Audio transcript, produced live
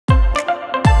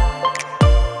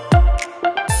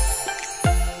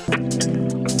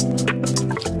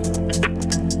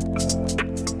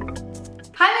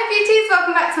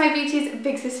my beauties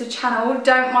big sister channel.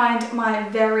 Don't mind my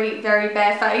very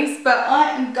bare face, but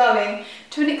I am going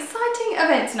to an exciting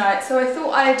event tonight, so I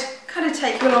thought I'd kind of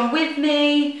take you along with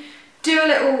me, do a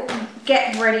little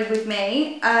get ready with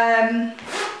me. I've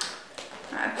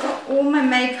got all my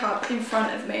makeup in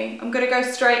front of me. I'm going to go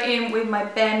straight in with my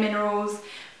Bare Minerals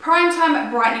Prime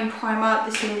Time Brightening Primer.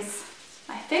 This is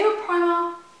my favourite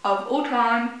primer of all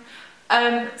time.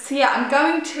 So yeah, I'm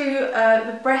going to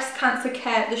the Breast Cancer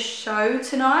Care, the show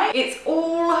tonight. It's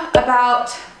all about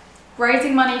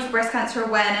raising money for breast cancer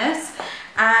awareness,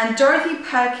 and Dorothy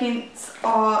Perkins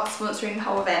are sponsoring the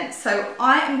whole event. So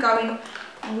I am going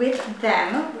with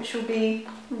them, which will be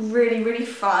really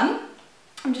fun.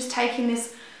 I'm just taking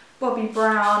this Bobbi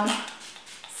Brown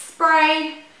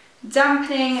spray,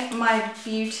 dampening my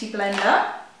beauty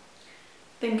blender,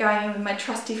 then going in with my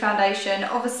trusty foundation.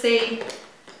 Obviously,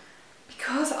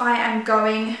 because I am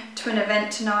going to an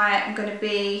event tonight, I'm going to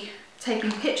be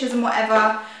taking pictures and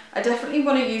whatever, I definitely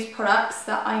want to use products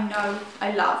that I know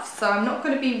I love. So I'm not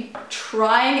going to be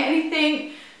trying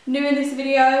anything new in this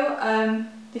video.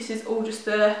 This is all just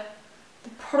the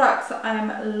products that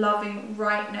I'm loving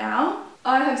right now.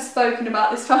 I have spoken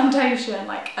about this foundation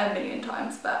like a million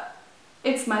times, but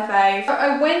it's my fave. So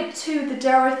I went to the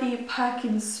Dorothy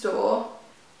Perkins store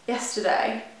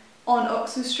yesterday on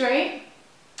Oxford Street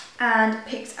and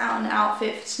picked out an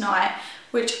outfit for tonight,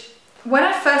 which when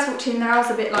I first walked in there I was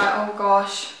a bit like, oh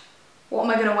gosh, what am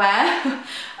I gonna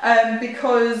wear?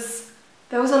 Because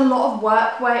there was a lot of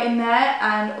workwear in there,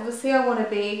 and obviously I want to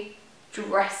be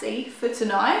dressy for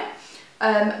tonight.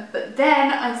 But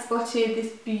then I spotted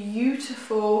this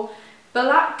beautiful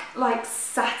black like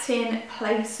satin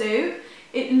play suit.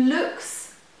 It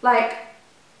looks like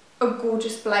a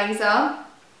gorgeous blazer,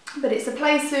 but it's a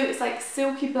play suit, it's like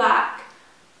silky black.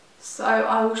 So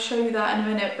I will show you that in a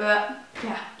minute, but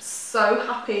yeah, so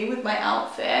happy with my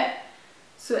outfit.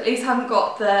 So at least I haven't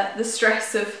got the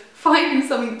stress of finding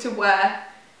something to wear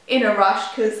in a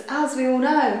rush, because as we all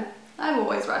know, I'm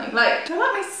always running late. I feel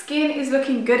like my skin is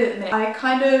looking good at the minute. I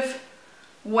kind of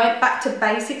went back to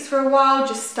basics for a while,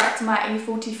 just stuck to my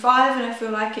E45, and I feel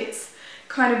like it's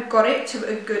kind of got it to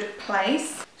a good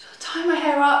place. Tie my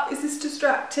hair up. Is this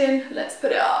distracting? Let's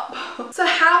put it up. So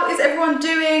how is everyone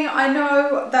doing? I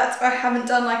know that I haven't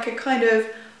done like a kind of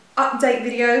update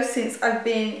video since I've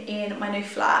been in my new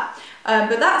flat,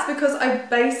 but that's because I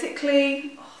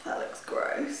basically, oh that looks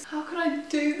gross. How can I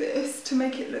do this to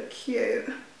make it look cute?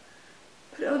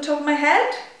 Put it on top of my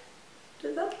head?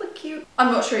 Does that look cute?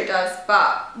 I'm not sure it does,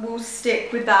 but we'll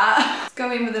stick with that. Let's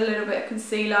go in with a little bit of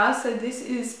concealer. So this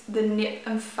is the Nip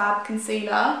and Fab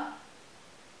concealer,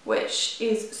 which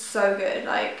is so good.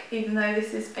 Like, even though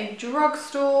this is a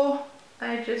drugstore,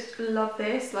 I just love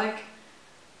this. Like,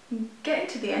 I'm getting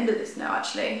to the end of this now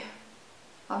actually.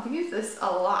 I've used this a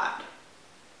lot.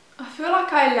 I feel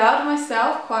like I allowed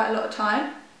myself quite a lot of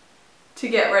time to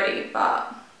get ready,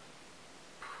 but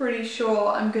pretty sure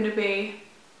I'm gonna be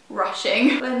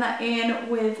rushing. Blend that in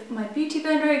with my beauty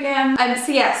blender again.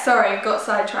 So yeah, sorry, got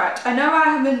sidetracked. I know I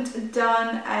haven't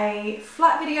done a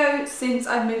flat video since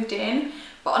I moved in,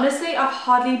 but honestly, I've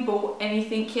hardly bought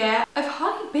anything yet. I've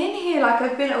hardly been here, like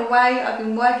I've been away, I've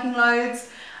been working loads.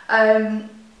 I'm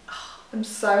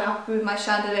so happy with my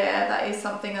chandelier. That is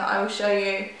something that I will show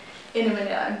you in a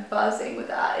minute. I'm buzzing with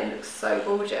that, it looks so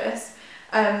gorgeous.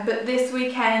 But this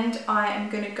weekend I am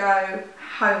gonna go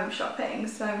home shopping.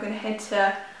 So I'm gonna head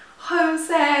to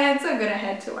HomeSense, I'm gonna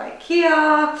head to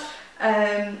IKEA,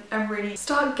 and really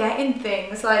start getting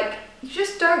things. Like, you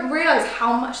just don't realise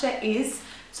how much there is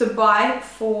to buy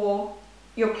for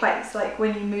your place, like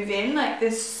when you move in. Like,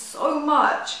 there's so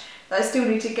much that I still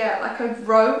need to get. Like, I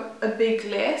wrote a big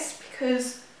list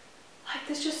because like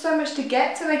there's just so much to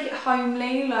get to make it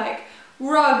homely, like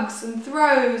rugs and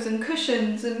throws and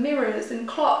cushions and mirrors and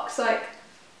clocks. Like,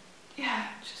 yeah,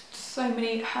 just so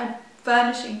many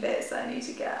furnishing bits that I need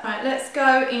to get. Right, let's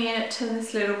go in to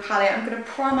this little palette. I'm going to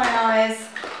prime my eyes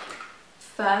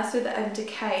first with the Urban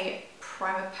Decay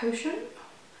Primer Potion.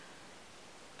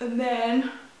 And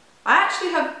then I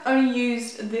actually have only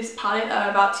used this palette that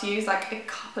I'm about to use like a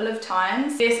couple of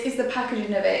times. This is the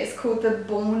packaging of it. It's called the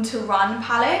Born to Run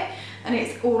palette, and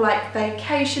it's all like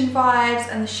vacation vibes,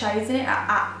 and the shades in it are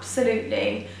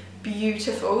absolutely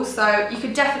beautiful. So you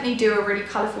could definitely do a really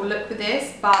colourful look with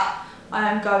this, but I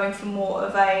am going for more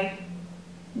of a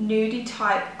nudie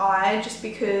type eye just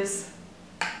because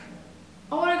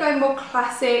I want to go more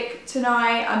classic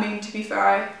tonight. I mean, to be fair,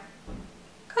 I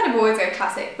kind of always go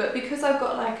classic, but because I've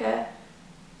got like a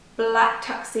black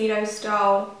tuxedo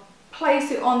style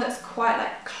playsuit on that's quite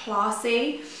like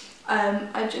classy,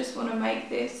 I just want to make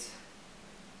this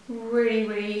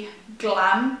really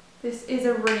glam. This is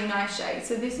a really nice shade.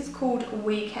 So this is called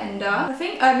Weekender. I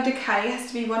think Urban Decay has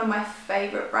to be one of my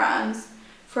favourite brands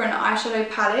for an eyeshadow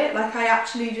palette. Like, I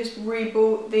actually just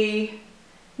rebought the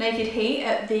Naked Heat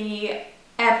at the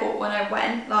airport when I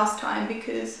went last time,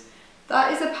 because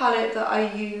that is a palette that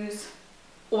I use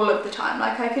all of the time.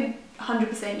 Like, I could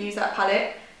 100% use that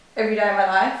palette every day of my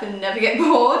life and never get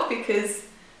bored, because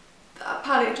that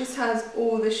palette just has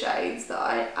all the shades that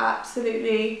I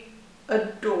absolutely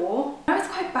adore. I know it's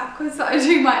quite backwards that I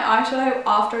do my eyeshadow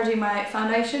after I do my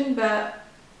foundation, but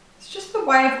it's just the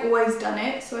way I've always done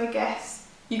it. So I guess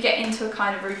you get into a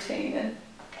kind of routine, and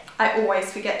I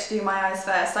always forget to do my eyes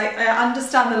first. Like, I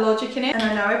understand the logic in it, and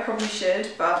I know I probably should,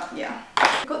 but yeah.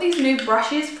 I've got these new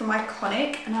brushes from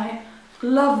Iconic, and I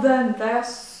love them. They are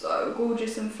so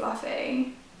gorgeous and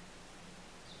fluffy.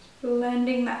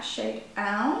 Blending that shade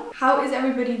out. How is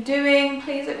everybody doing?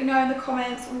 Please let me know in the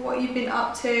comments what you've been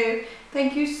up to.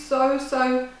 Thank you so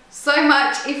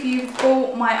much if you've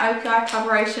bought my OPI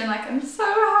collaboration. Like, I'm so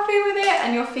happy with it,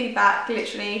 and your feedback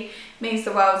literally means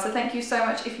the world. So thank you so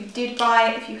much if you did buy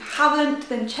it. If you haven't,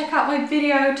 then check out my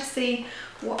video to see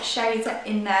what shades are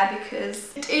in there,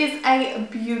 because it is a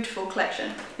beautiful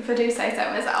collection, if I do say so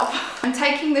myself. I'm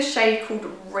taking the shade called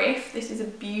Riff. This is a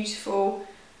beautiful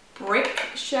brick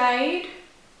shade,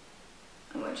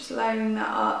 and we're just layering that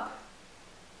up.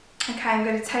 Okay, I'm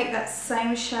going to take that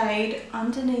same shade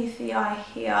underneath the eye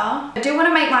here. I do want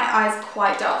to make my eyes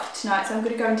quite dark for tonight, so I'm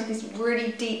going to go into this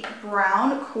really deep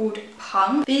brown called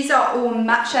Punk. These are all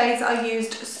matte shades I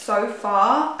used so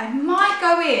far. I might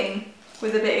go in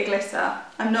with a bit of glitter,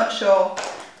 I'm not sure.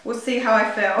 We'll see how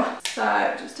I feel.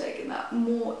 So just taking that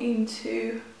more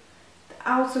into the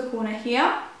outer corner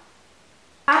here.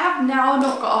 I have now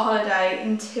not got a holiday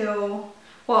until,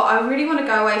 well, I really want to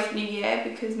go away for New Year,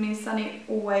 because me and Sunny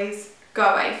always go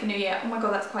away for New Year. Oh my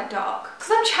god, that's quite dark.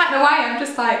 Because I'm chatting away, I'm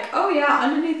just like, oh yeah,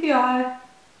 underneath the eye.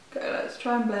 Okay, let's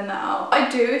try and blend that out. What I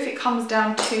do if it comes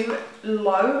down too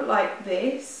low like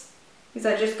this is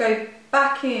I just go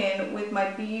back in with my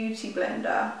beauty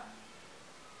blender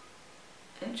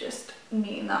and just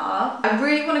neaten that up. I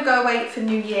really want to go away for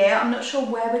New Year. I'm not sure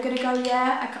where we're going to go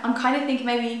yet. I'm kind of thinking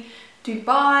maybe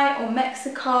Dubai or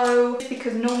Mexico,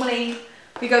 because normally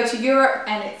we go to Europe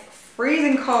and it's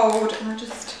freezing cold, and I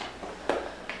just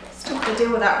still have to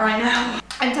deal with that right now.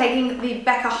 I'm taking the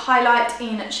Becca highlight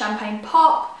in Champagne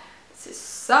Pop. This is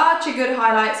such a good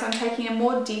highlight, so I'm taking a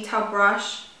more detailed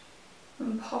brush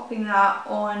and popping that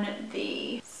on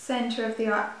the center of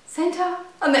the eye.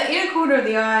 On the inner corner of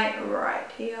the eye, right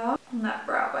here, on that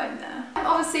brow bone there. I'm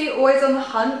obviously always on the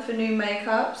hunt for new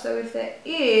makeup, so if there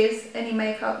is any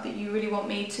makeup that you really want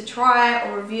me to try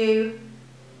or review,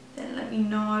 then let me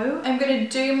know. I'm going to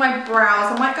do my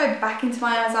brows. I might go back into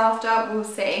my eyes after, we'll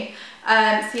see.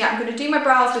 So yeah, I'm going to do my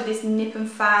brows with this Nip and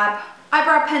Fab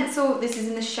eyebrow pencil. This is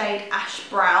in the shade Ash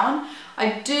Brown.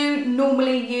 I do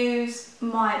normally use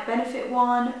my Benefit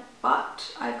one,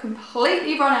 but I've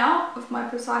completely run out of my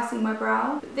Precising My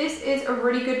Brow. This is a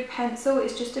really good pencil.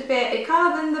 It's just a bit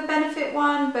thicker than the Benefit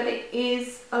one, but it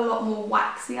is a lot more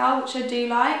waxier, which I do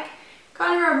like.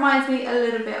 Kind of reminds me a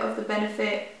little bit of the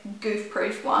Benefit Goof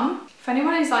Proof one. If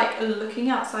anyone is like looking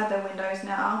outside their windows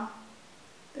now,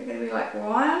 they're going to be like,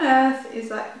 why on earth is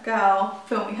that girl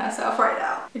filming herself right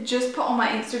now? I just put on my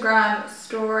Instagram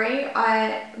story,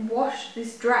 I washed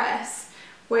this dress,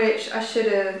 which I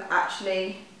should have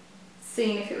actually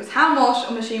seen if it was hand wash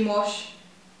or machine wash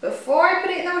before I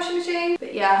put it in the washing machine.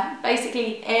 But yeah,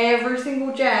 basically every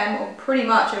single gem, or pretty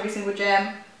much every single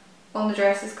gem on the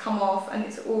dress has come off, and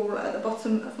it's all at the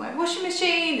bottom of my washing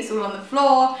machine, it's all on the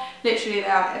floor, literally they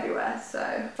are everywhere.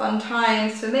 So fun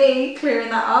times for me, clearing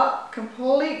that up,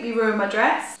 completely ruined my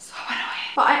dress. So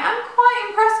annoying. But I am quite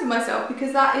impressed with myself,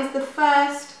 because that is the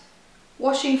first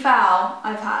washing foul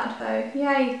I've had. So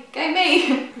yay, go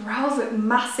me. Brows look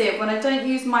massive. When I don't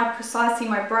use my Precising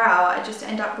My Brow, I just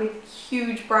end up with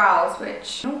huge brows,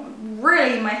 which not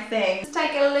really my thing. Just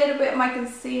take a little bit of my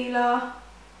concealer.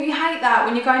 You hate that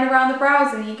when you're going around the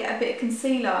brows and you get a bit of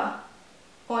concealer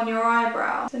on your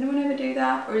eyebrow. Does anyone ever do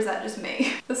that, or is that just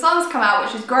me? The sun's come out,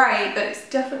 which is great, but it's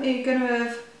definitely gonna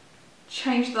have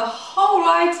changed the whole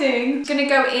lighting. I'm gonna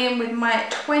go in with my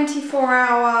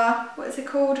 24-hour, what is it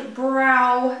called?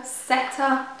 Brow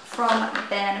setter from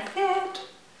Benefit.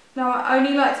 Now I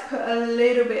only like to put a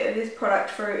little bit of this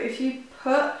product through. If you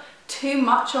put too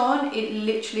much on, it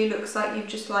literally looks like you've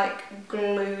just like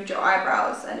glued your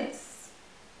eyebrows, and it's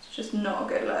just not a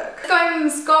good look. Going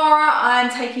with mascara, I'm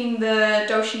taking the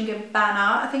Dolce &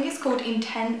 Gabbana, I think it's called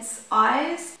Intense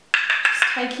Eyes. Just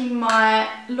taking my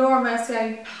Laura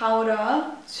Mercier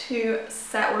powder to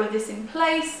set all of this in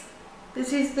place.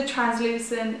 This is the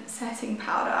translucent setting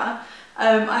powder.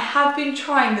 I have been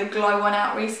trying the glow one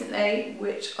out recently,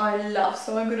 which I love,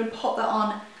 so I'm going to pop that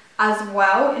on as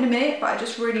well in a minute, but I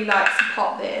just really like to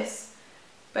pop this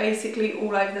basically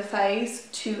all over the face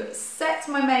to set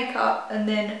my makeup, and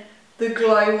then the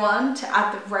glow one to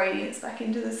add the radiance back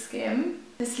into the skin.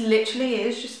 This literally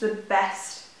is just the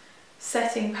best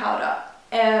setting powder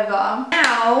ever.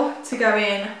 Now to go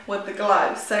in with the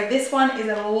glow. So this one is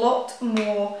a lot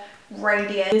more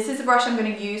radiant. This is the brush I'm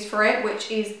going to use for it,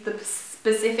 which is the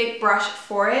specific brush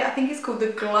for it. I think it's called the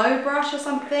Glow brush or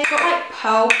something. It's got like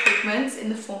pearl pigments in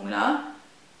the formula,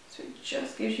 so it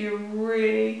just gives you a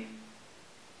really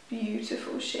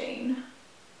beautiful sheen.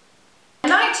 I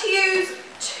like to use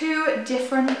two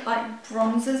different like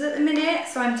bronzers at the minute,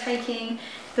 so I'm taking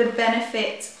the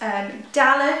Benefit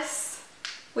Dallas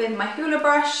with my Hoola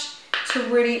brush to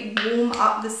really warm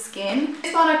up the skin.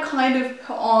 This one I kind of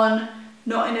put on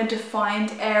not in a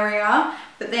defined area,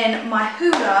 but then my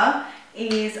Hoola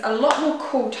is a lot more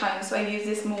cool tone, so I use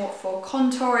this more for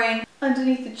contouring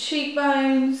underneath the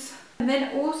cheekbones, and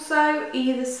then also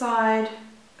either side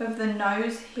of the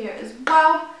nose here as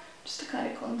well, just to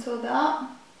kind of contour that.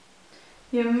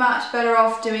 You're much better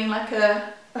off doing like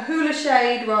a Hoola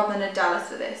shade rather than a Dallas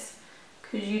for this,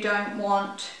 because you don't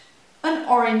want an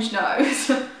orange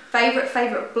nose.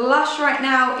 Favorite blush right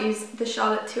now is the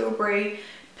Charlotte Tilbury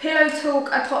Pillow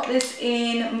Talk. I popped this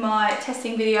in my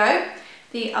testing video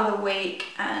the other week,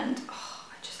 and oh,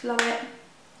 I just love it.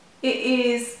 It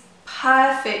is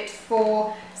perfect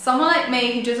for someone like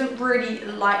me who doesn't really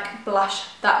like blush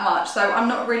that much. So I'm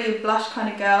not really a blush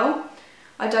kind of girl.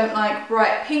 I don't like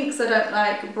bright pinks, I don't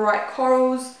like bright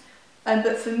corals,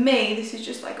 but for me this is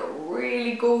just like a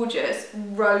really gorgeous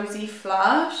rosy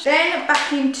flush. Then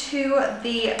back into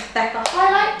the Becca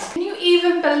highlight. Can you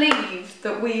even believe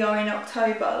that we are in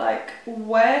October? Like,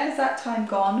 where has that time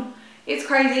gone? It's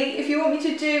crazy. If you want me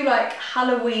to do like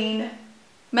Halloween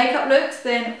makeup looks,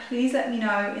 then please let me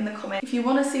know in the comments. If you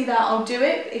want to see that, I'll do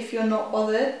it. If you're not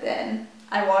bothered, then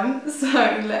I won't, so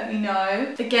let me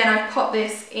know. Again, I've popped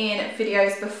this in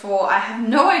videos before. I have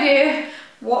no idea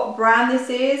what brand this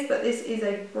is, but this is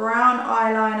a brown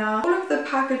eyeliner. All of the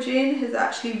packaging has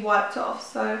actually wiped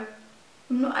off, so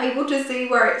I'm not able to see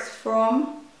where it's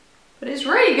from, but it's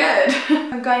really good.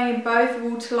 I'm going in both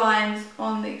waterlines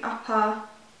on the upper,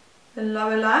 the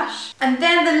lower lash. And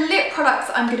then the lip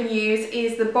products I'm going to use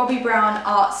is the Bobbi Brown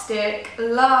Art Stick.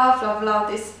 Love, love,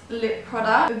 love this lip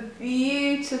product. A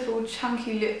beautiful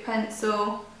chunky lip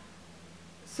pencil.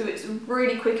 So it's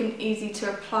really quick and easy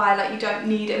to apply, like you don't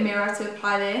need a mirror to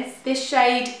apply this. This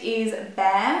shade is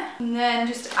Bare. And then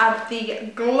just to add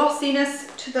the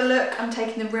glossiness to the look, I'm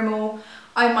taking the Rimmel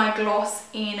Oh My Gloss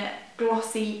in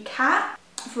Glossy Cat.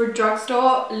 For a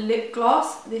drugstore lip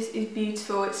gloss, this is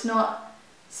beautiful. It's not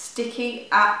sticky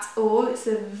at all. It's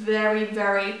a very,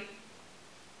 very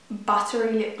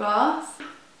buttery lip gloss. I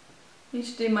need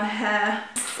to do my hair.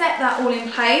 Set that all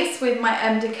in place with my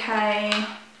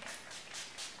MDK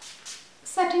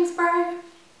setting spray.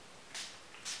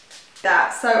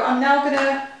 So I'm now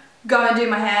gonna go and do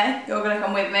my hair. You're gonna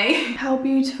come with me. How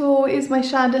beautiful is my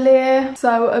chandelier?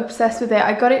 So obsessed with it.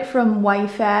 I got it from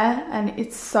Wayfair and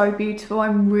it's so beautiful.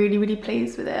 I'm really, really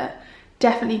pleased with it.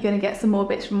 Definitely gonna get some more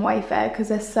bits from Wayfair because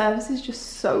their service is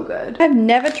just so good. I've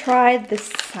never tried the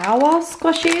sour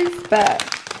squashes,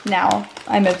 but now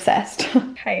I'm obsessed.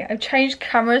 Okay, I've changed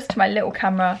cameras to my little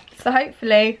camera, so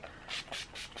hopefully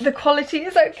the quality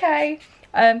is okay.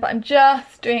 But I'm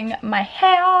just doing my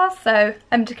hair, so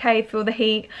MDK Feel the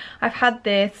Heat. I've had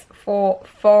this for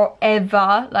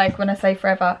forever. Like, when I say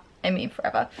forever, I mean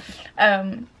forever.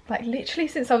 Like literally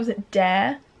since I was at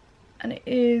Dare, and it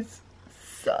is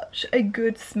such a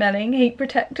good smelling heat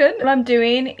protectant. What I'm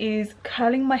doing is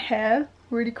curling my hair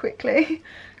really quickly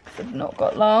because I've not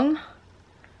got long.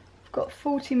 I've got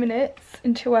 40 minutes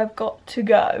until I've got to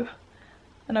go,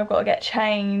 and I've got to get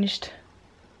changed,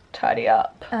 tidy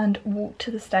up and walk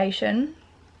to the station,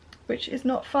 which is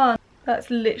not fun. That's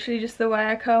literally just the way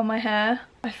I curl my hair.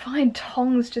 I find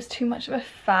tongs just too much of a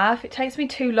faff. It takes me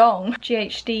too long.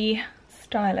 GHD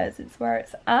Stylers is where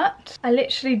it's at. I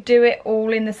literally do it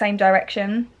all in the same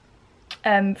direction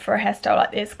for a hairstyle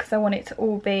like this because I want it to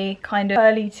all be kind of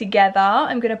curly together.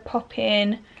 I'm going to pop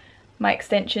in my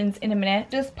extensions in a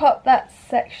minute. Just pop that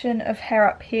section of hair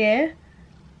up here,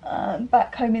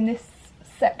 back home in this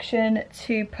section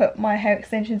to put my hair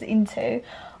extensions into.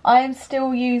 I am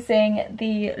still using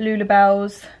the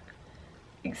Lulabelle's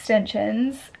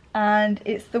extensions, and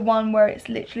it's the one where it's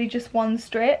literally just one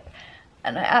strip.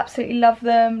 and I absolutely love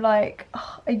them. Like,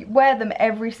 I wear them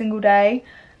every single day.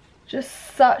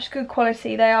 Just such good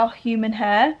quality. They are human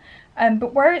hair,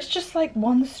 but where it's just like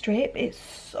one strip, it's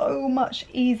so much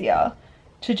easier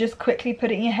to just quickly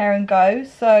put it in your hair and go.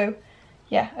 So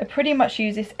yeah, I pretty much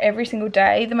use this every single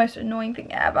day. The most annoying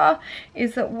thing ever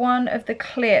is that one of the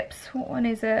clips, what one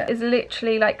is it, is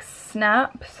literally like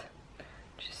snaps.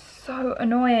 Just so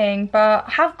annoying, but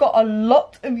I have got a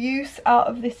lot of use out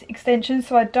of this extension,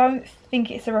 so I don't think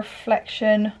it's a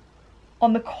reflection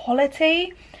on the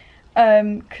quality,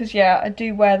 because yeah, I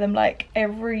do wear them like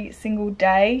every single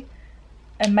day.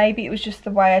 And maybe it was just the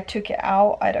way I took it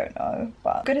out, I don't know.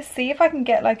 But I'm gonna see if I can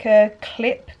get like a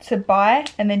clip to buy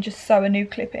and then just sew a new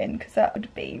clip in, because that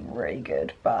would be really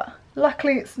good. But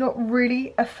luckily it's not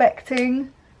really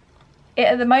affecting it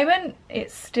at the moment.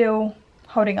 It's still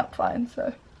holding up fine,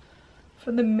 so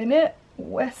for the minute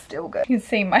we're still good. You can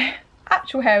see my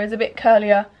actual hair is a bit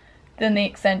curlier than the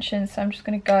extensions, so I'm just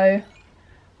gonna go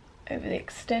over the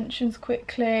extensions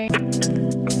quickly.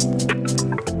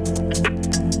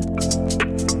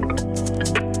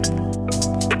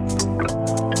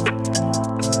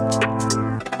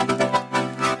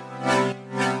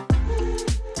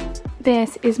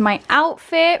 This is my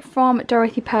outfit from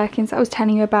Dorothy Perkins I was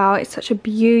telling you about. It's such a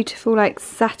beautiful like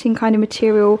satin kind of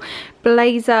material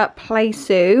blazer play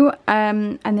suit,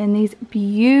 and then these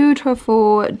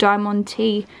beautiful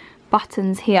diamante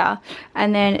buttons here,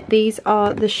 and then these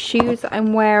are the shoes that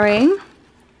I'm wearing.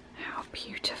 How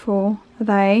beautiful are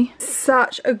they?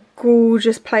 Such a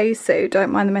gorgeous play suit.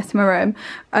 Don't mind the mess in my room.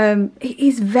 It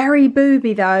is very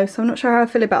booby though, so I'm not sure how I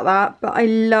feel about that, but I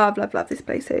love this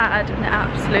play suit. I had an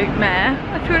absolute mare.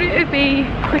 I thought it would be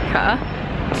quicker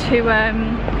to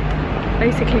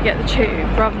basically get the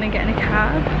tube rather than getting a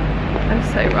cab. I was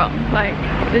so wrong, like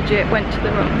legit went to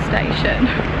the wrong station.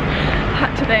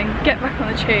 Had to then get back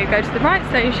on the tube, go to the right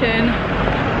station.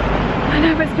 I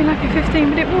know, but it's been like a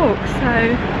 15-minute walk,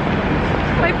 so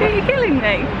I feel you're killing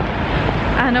me.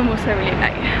 And I'm also really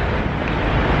late.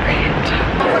 Brilliant.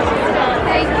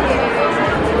 Thank you.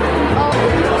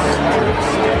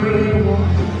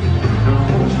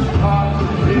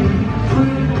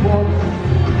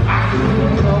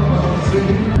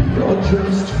 You're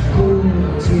just going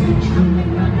to be true.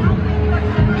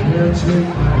 Can't take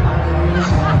my eyes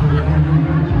off you.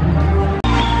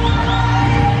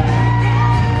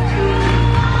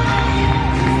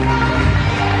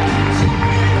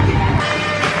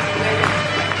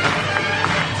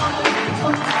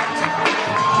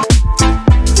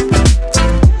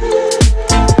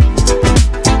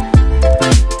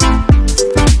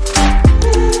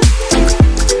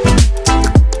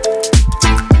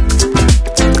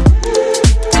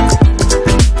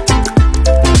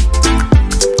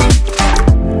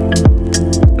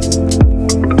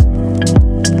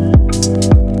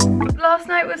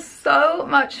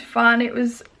 Much fun. It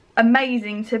was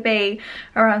amazing to be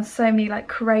around so many like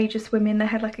courageous women. They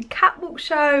had like a catwalk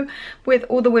show with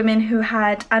all the women who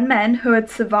had, and men who had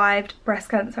survived breast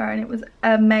cancer, and it was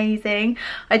amazing.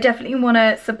 I definitely want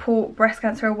to support breast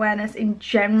cancer awareness in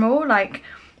general, like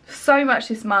so much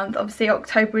this month. Obviously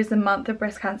October is the month of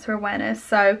breast cancer awareness,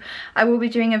 so I will be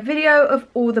doing a video of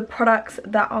all the products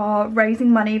that are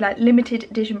raising money, like limited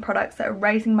edition products that are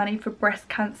raising money for breast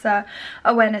cancer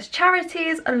awareness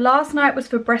charities. Last night was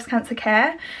for breast cancer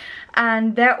care,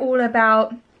 and they're all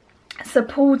about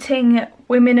supporting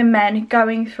women and men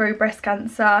going through breast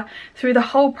cancer through the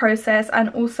whole process and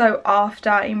also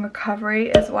after in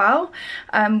recovery as well,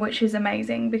 which is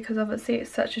amazing because obviously it's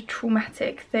such a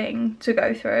traumatic thing to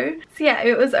go through. So yeah,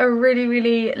 it was a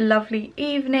really lovely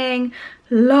evening.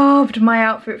 Loved my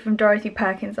outfit from Dorothy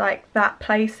Perkins, like that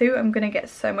play suit I'm gonna get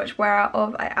so much wear out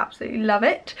of. I absolutely love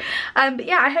it. But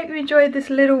yeah, I hope you enjoyed this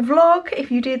little vlog.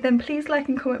 If you did, then please like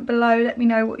and comment below, let me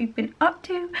know what you've been up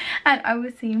to, and I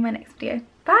will see you in my next video.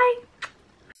 Bye.